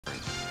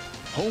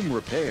Home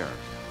repair,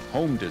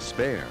 home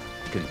despair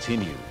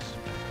continues.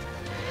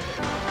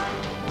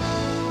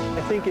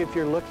 I think if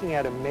you're looking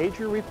at a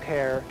major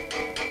repair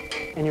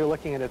and you're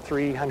looking at a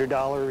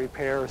 $300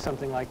 repair or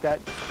something like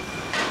that,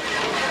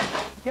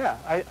 yeah,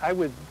 I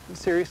would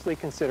seriously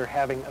consider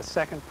having a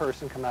second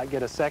person come out,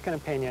 get a second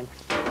opinion.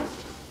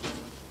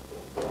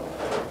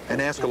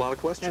 And ask a lot of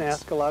questions. And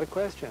ask a lot of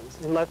questions.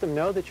 And let them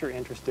know that you're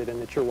interested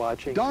and that you're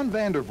watching. Don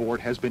Vandervort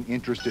has been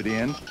interested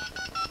in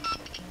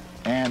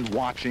and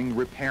watching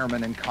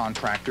repairmen and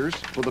contractors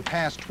for the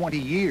past 20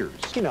 years.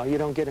 You know, you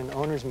don't get an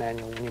owner's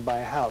manual when you buy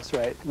a house,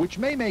 right? Which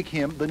may make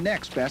him the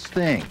next best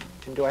thing.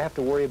 And do I have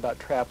to worry about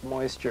trapped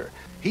moisture?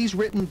 He's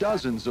written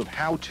dozens of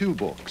how-to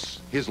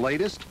books. His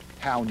latest,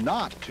 How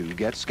Not to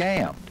Get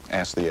Scammed.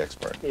 Ask the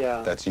expert.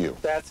 Yeah. That's you.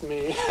 That's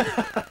me.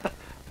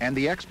 And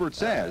the expert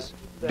says,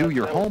 do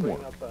your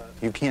homework.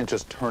 You can't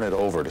just turn it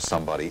over to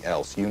somebody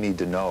else. You need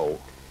to know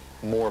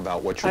more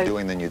about what you're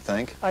doing than you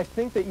think. I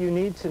think that you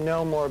need to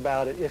know more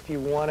about it if you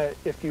want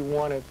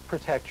to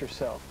protect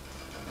yourself.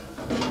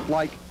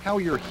 Like how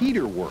your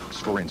heater works,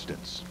 for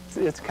instance.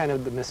 It's kind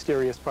of the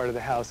mysterious part of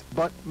the house.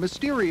 But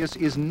mysterious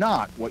is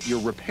not what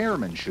your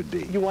repairman should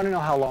be. You want to know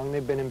how long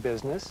they've been in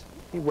business,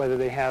 whether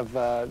they have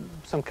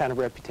some kind of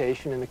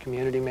reputation in the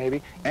community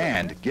maybe.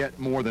 And get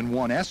more than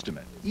one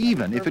estimate,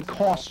 even if it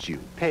costs you.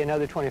 Pay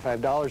another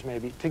 $25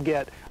 maybe to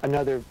get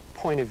another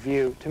point of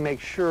view to make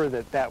sure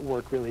that that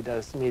work really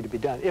does need to be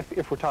done,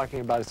 if we're talking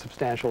about a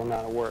substantial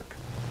amount of work.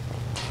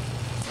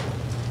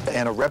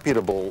 And a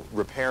reputable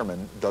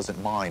repairman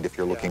doesn't mind if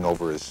you're looking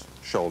over his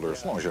shoulder,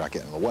 as long as you're not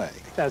getting in the way.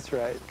 That's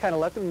right. Kind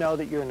of let them know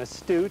that you're an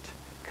astute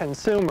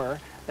consumer,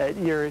 that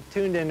you're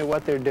tuned into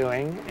what they're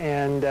doing,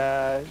 and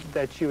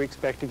that you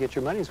expect to get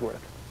your money's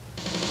worth.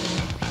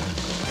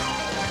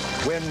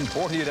 When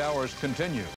 48 Hours continues.